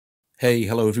Hey,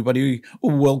 hello everybody.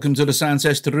 Welcome to the sound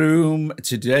test room.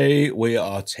 Today we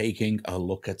are taking a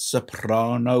look at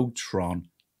Sopranotron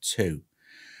 2.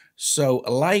 So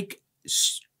like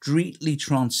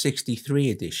Streetlytron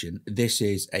 63 edition, this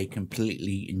is a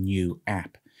completely new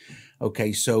app.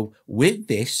 Okay, so with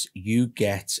this you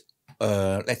get,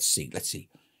 let's see.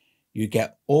 You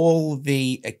get all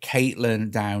the Caitlin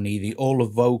Downie, all the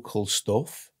vocal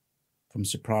stuff from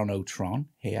Sopranotron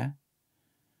here.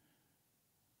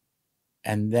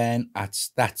 And then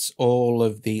that's all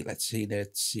of the, let's see,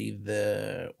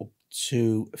 the up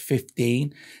to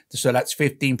 15. So that's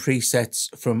 15 presets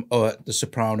from the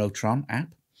Sopranotron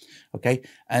app. Okay.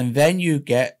 And then you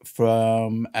get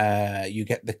from, you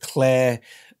get the Clare,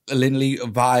 Lindley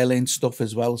violin stuff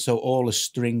as well. So all the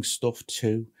string stuff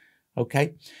too.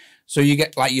 Okay. So you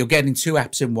get you're getting two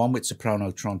apps in one with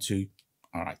Sopranotron 2.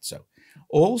 All right. So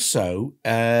also,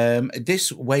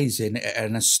 this weighs in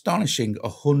an astonishing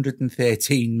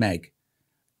 113 meg.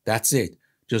 That's it,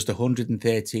 just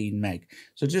 113 meg.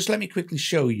 So just let me quickly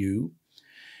show you.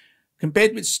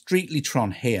 Compared with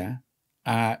Streetlytron here,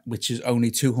 which is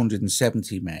only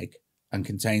 270 meg and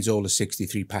contains all the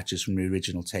 63 patches from the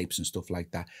original tapes and stuff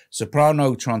like that.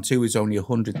 Sopranotron 2 is only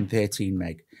 113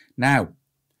 meg. Now,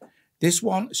 this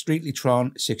one,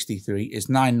 Streetlytron 63, is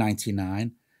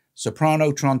 $9.99.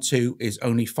 Sopranotron 2 is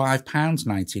only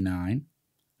 £5.99.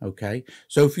 Okay.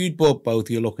 So if you'd bought both,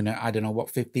 you're looking at, I don't know what,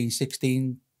 15,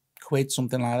 16 quid,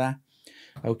 something like that.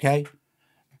 Okay.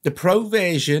 The Pro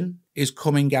version is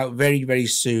coming out very, very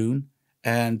soon.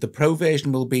 And the Pro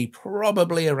version will be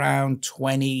probably around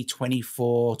 20,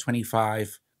 24,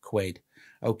 25 quid.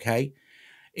 Okay.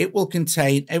 It will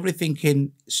contain everything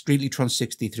in Streetlytron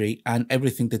 63 and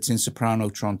everything that's in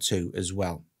Sopranotron 2 as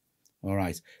well. All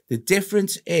right. The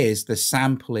difference is the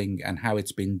sampling and how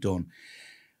it's been done.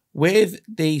 With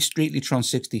the Streetlytron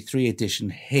 63 edition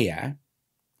here,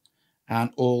 and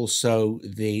also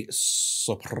the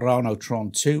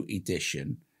Sopranotron 2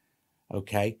 edition,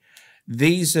 okay,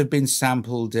 these have been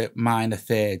sampled at minor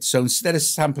thirds. So instead of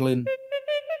sampling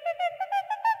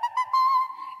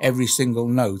every single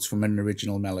note from an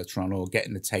original Mellotron or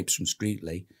getting the tapes from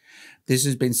Streetly, this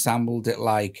has been sampled at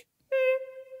like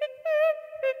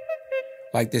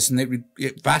this, and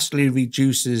it vastly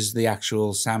reduces the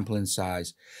actual sampling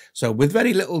size. So with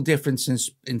very little difference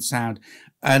in sound.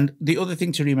 And the other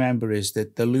thing to remember is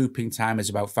that the looping time is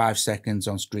about 5 seconds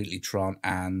on Streetlytron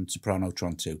and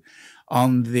Sopranotron 2.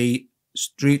 On the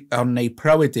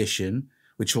Pro edition,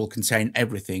 which will contain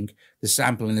everything, the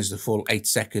sampling is the full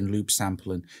 8-second loop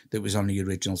sampling that was on the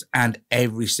originals, and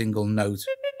every single note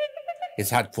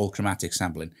it's had full chromatic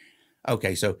sampling.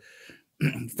 Okay, so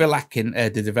Phil Atkin,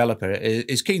 the developer,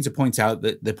 is keen to point out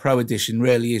that the Pro Edition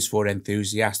really is for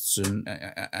enthusiasts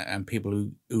and people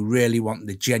who really want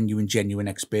the genuine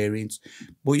experience.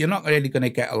 But you're not really going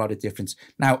to get a lot of difference.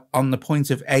 Now, on the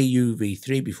point of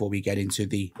AUV3, before we get into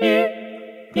the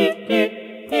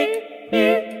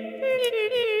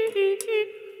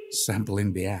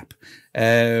sampling the app,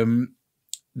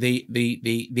 the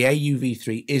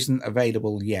AUV3 isn't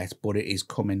available yet, but it is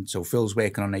coming. So Phil's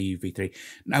working on AUV3.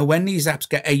 Now, when these apps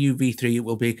get AUV3, it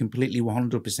will be a completely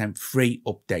 100% free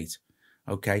update.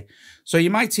 Okay. So you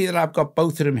might see that I've got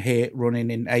both of them here running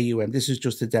in AUM. This is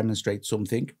just to demonstrate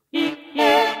something.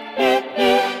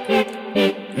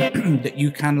 That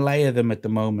you can layer them at the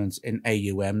moment in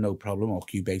AUM, no problem, or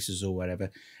Cubases or whatever.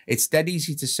 It's dead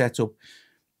easy to set up.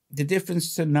 The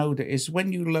difference to note is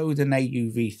when you load an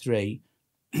AUV3,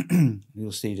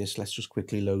 you'll see this. Let's just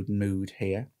quickly load Mood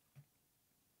here.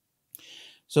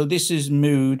 So this is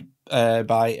Mood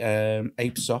by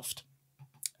Apesoft.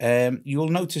 You'll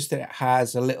notice that it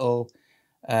has a little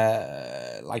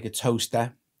like a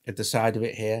toaster at the side of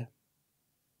it here.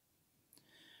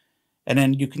 And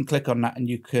then you can click on that and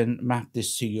you can map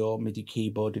this to your MIDI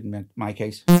keyboard, in my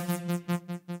case.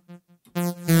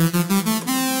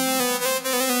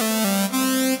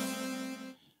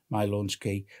 My launch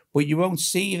key, but you won't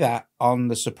see that on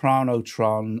the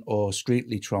Sopranotron or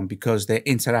Streetlytron because they're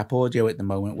inter-app audio at the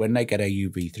moment. When they get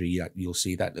AUV3, you'll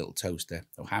see that little toaster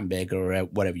or hamburger or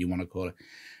whatever you want to call it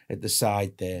at the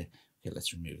side there. Okay,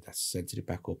 let's remove that, center it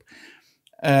back up.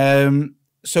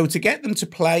 So to get them to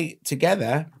play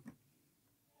together,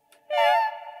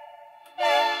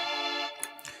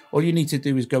 all you need to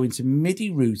do is go into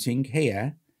MIDI routing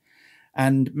here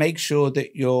and make sure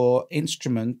that your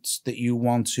instruments that you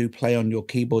want to play on your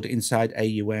keyboard inside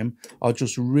AUM are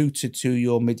just routed to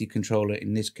your MIDI controller,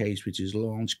 in this case, which is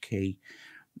launch key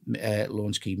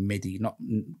MIDI,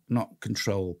 not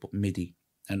control, but MIDI.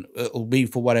 And it'll be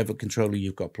for whatever controller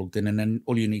you've got plugged in. And then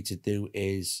all you need to do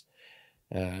is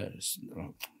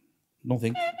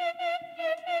nothing.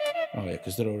 Oh yeah,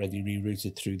 because they're already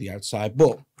rerouted through the outside,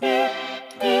 but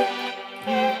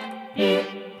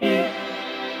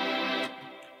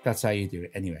that's how you do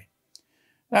it anyway.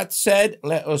 That said,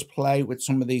 let us play with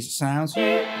some of these sounds.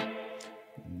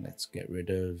 Let's get rid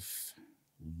of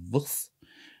woof.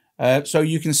 So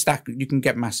you can stack, you can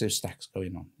get massive stacks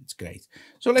going on. It's great.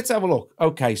 So let's have a look.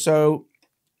 Okay, so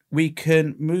we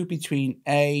can move between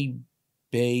A,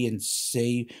 B, and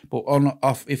C, but on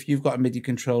off. If you've got a MIDI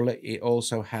controller, it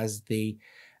also has the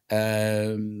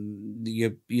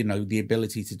you know, the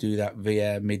ability to do that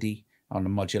via MIDI on the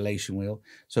modulation wheel.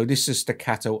 So this is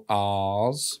staccato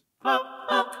R's.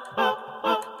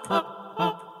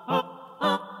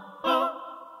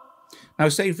 Now,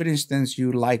 say for instance,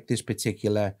 you like this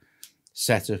particular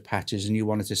set of patches and you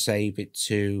wanted to save it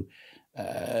to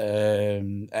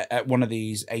at one of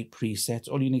these 8 presets.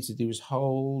 All you need to do is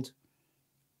hold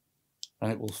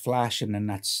and it will flash, and then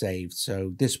that's saved.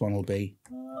 So this one will be.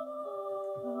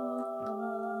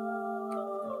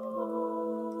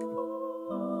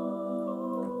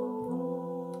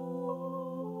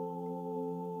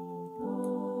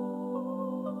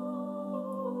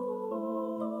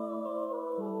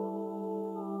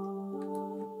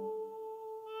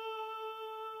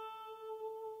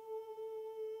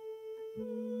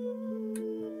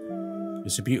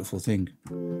 It's a beautiful thing.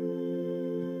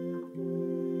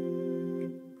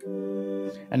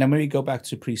 And then when we go back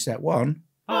to preset 1,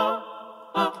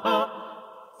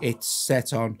 it's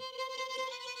set on.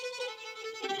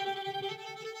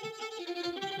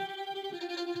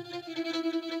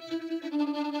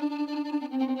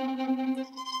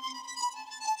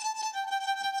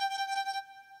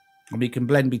 And we can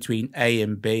blend between A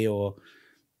and B, or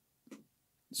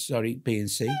sorry, B and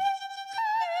C.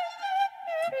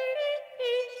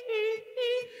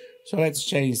 So let's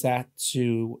change that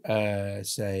to,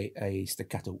 say, a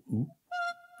staccato ooh.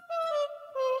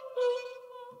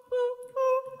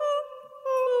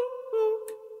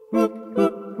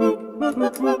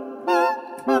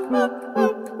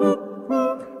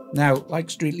 Now, like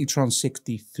Streetlytron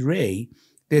 63,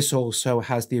 this also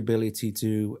has the ability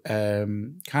to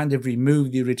kind of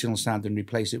remove the original sound and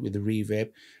replace it with a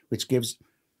reverb, which gives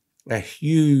a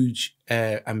huge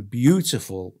and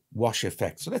beautiful wash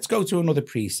effect. So let's go to another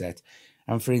preset.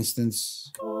 And for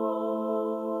instance,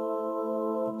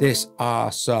 this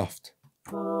R soft.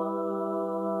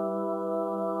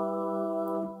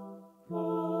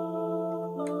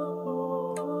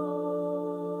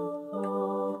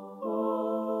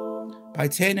 By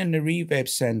turning the reverb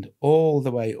send all the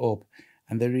way up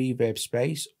and the reverb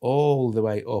space all the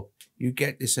way up, you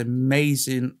get this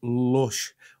amazing,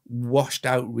 lush, washed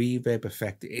out reverb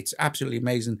effect. It's absolutely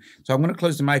amazing. So I'm going to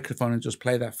close the microphone and just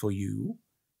play that for you.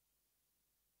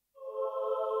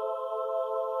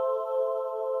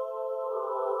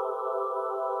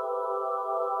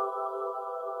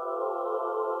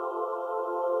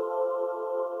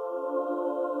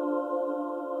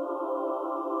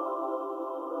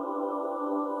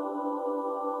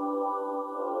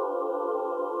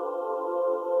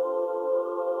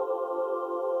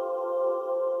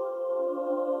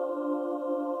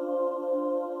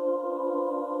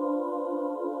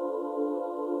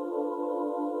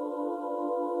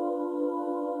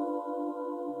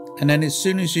 And then as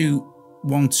soon as you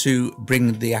want to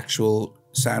bring the actual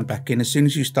sound back in, as soon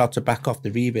as you start to back off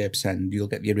the reverb send, you'll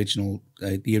get the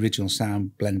original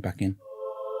sound blend back in.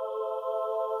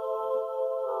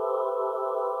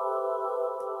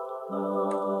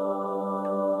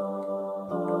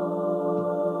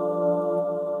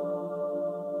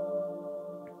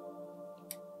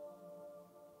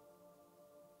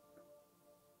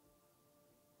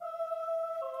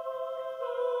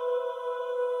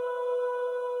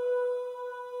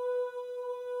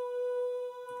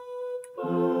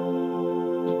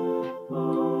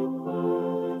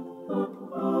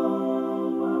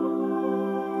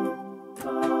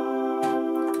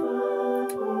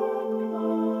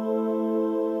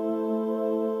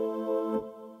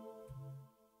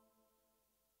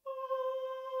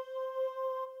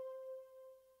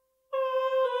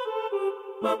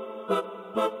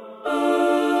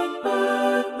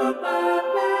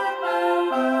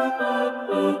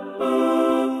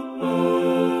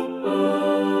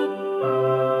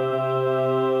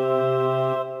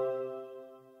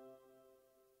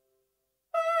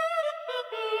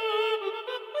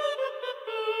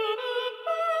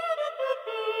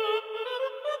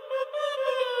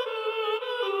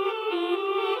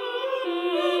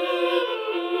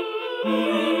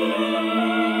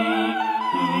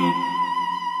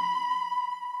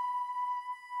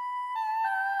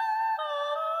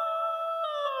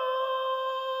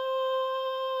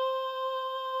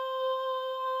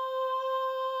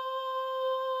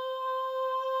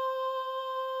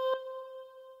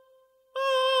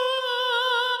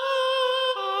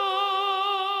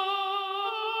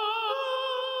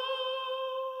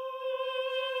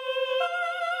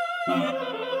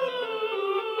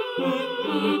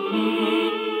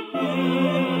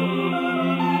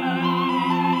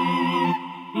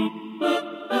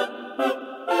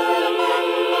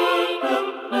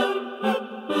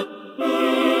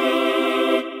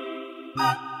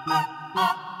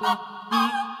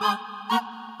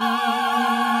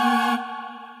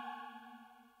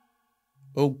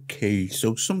 Okay,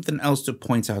 so something else to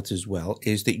point out as well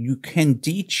is that you can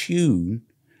detune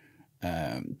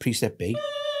preset B.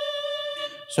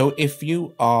 So if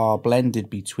you are blended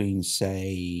between,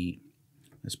 say,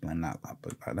 let's blend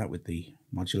that with the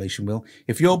modulation wheel.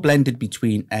 If you're blended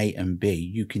between A and B,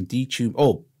 you can detune,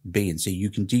 or B and C, you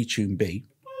can detune B.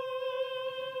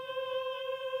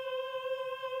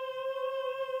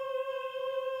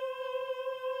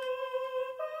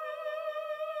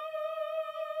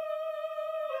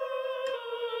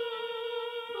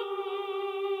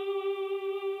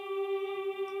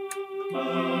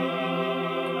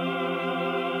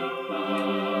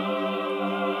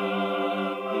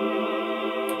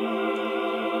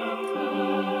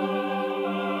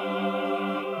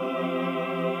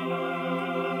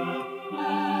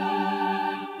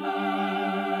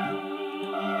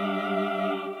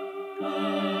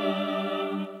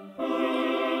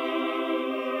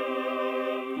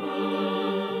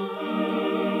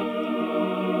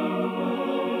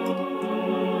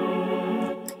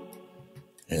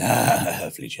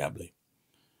 Lovely jubbly.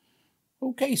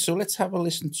 Okay, so let's have a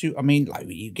listen to, I mean, like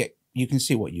you can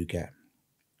see what you get.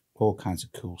 All kinds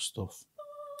of cool stuff.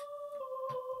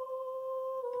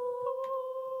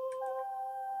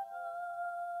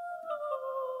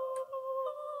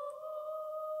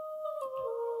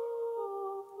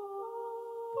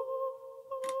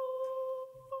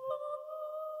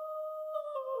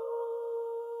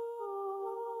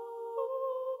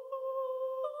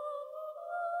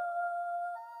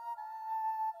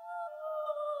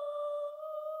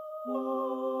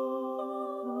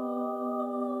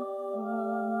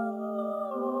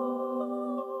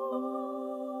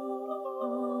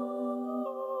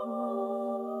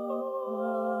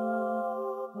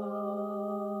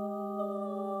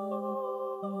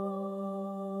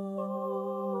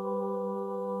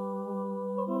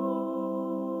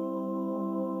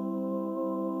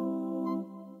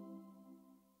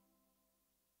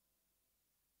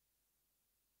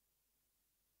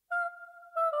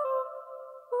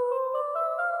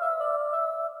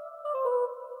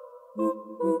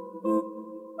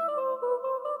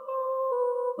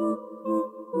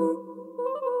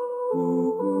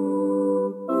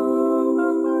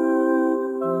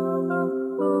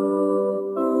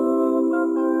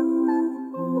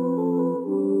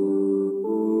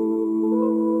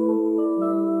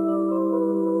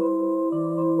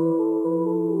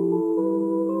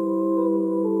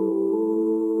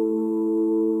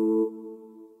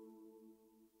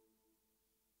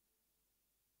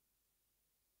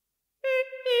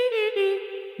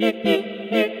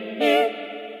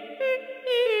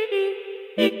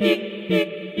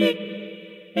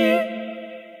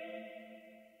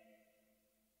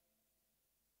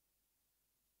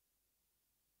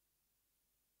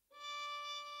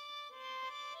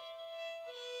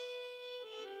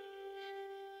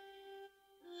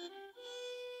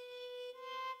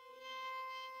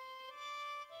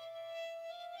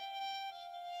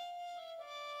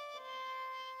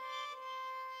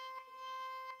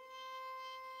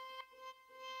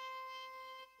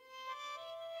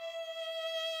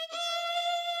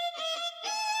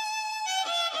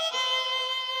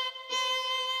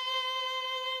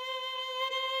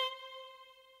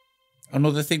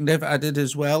 Another thing they've added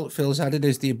as well, Phil's added,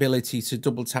 is the ability to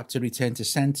double tap to return to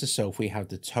center. So if we have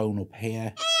the tone up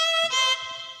here,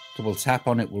 double tap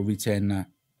on it will return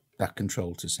that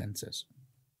control to centers.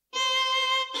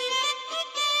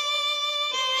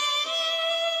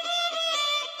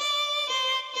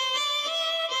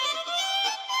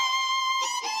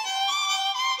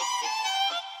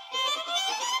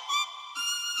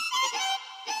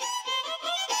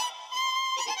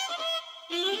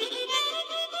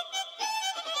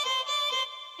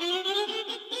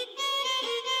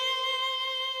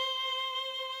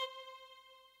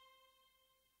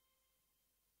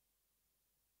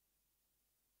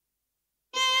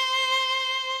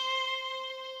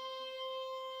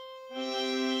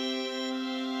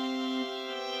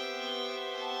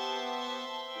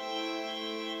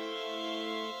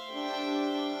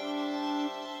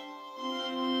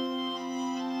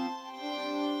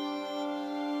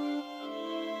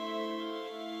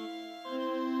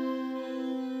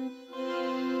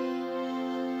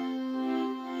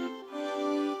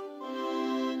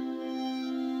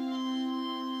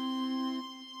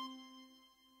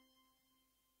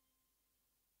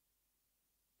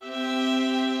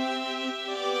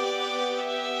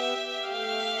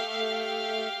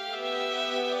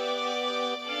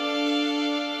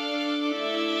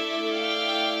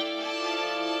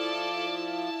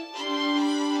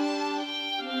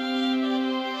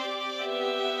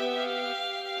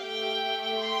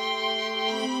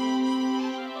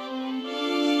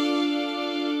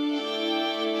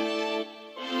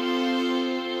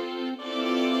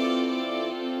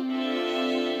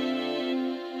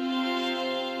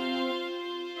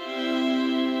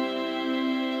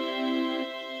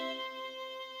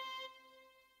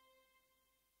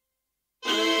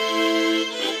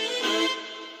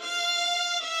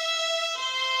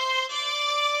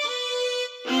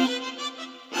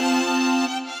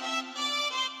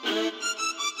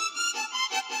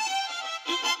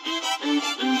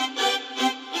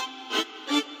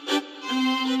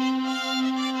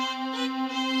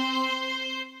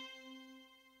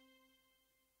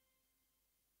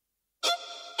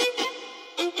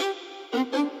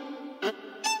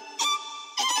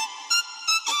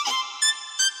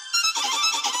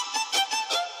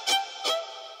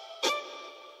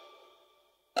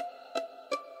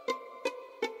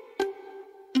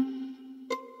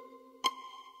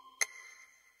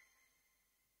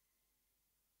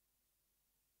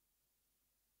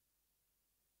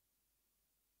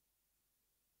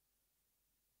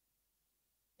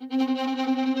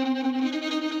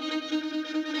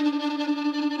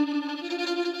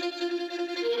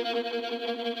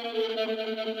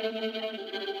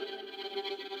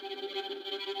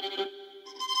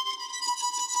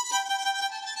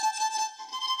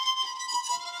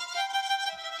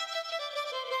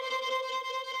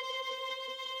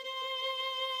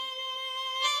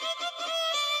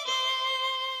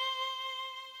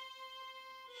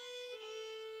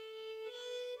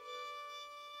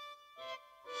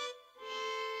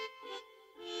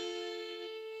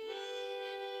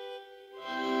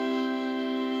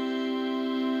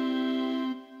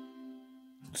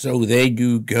 So there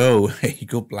you go, a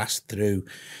good blast through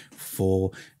for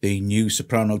the new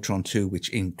Sopranotron 2, which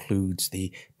includes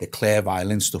the Clare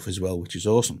violin stuff as well, which is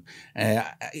awesome.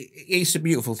 It's a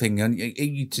beautiful thing, and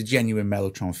it's a genuine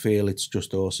Mellotron feel. It's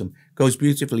just awesome. Goes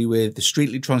beautifully with the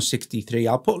Streetlytron 63.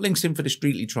 I'll put links in for the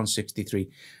Streetlytron 63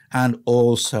 and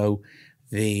also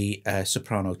the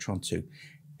Sopranotron 2.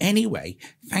 Anyway,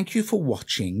 thank you for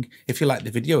watching. If you like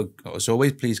the video, as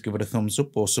always, please give it a thumbs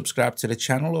up or subscribe to the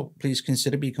channel, or please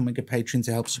consider becoming a patron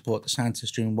to help support the sound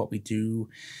tester and what we do.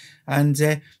 And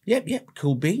yeah,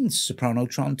 cool beans,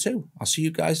 Sopranotron 2. I'll see you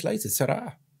guys later.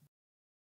 Ta-ra.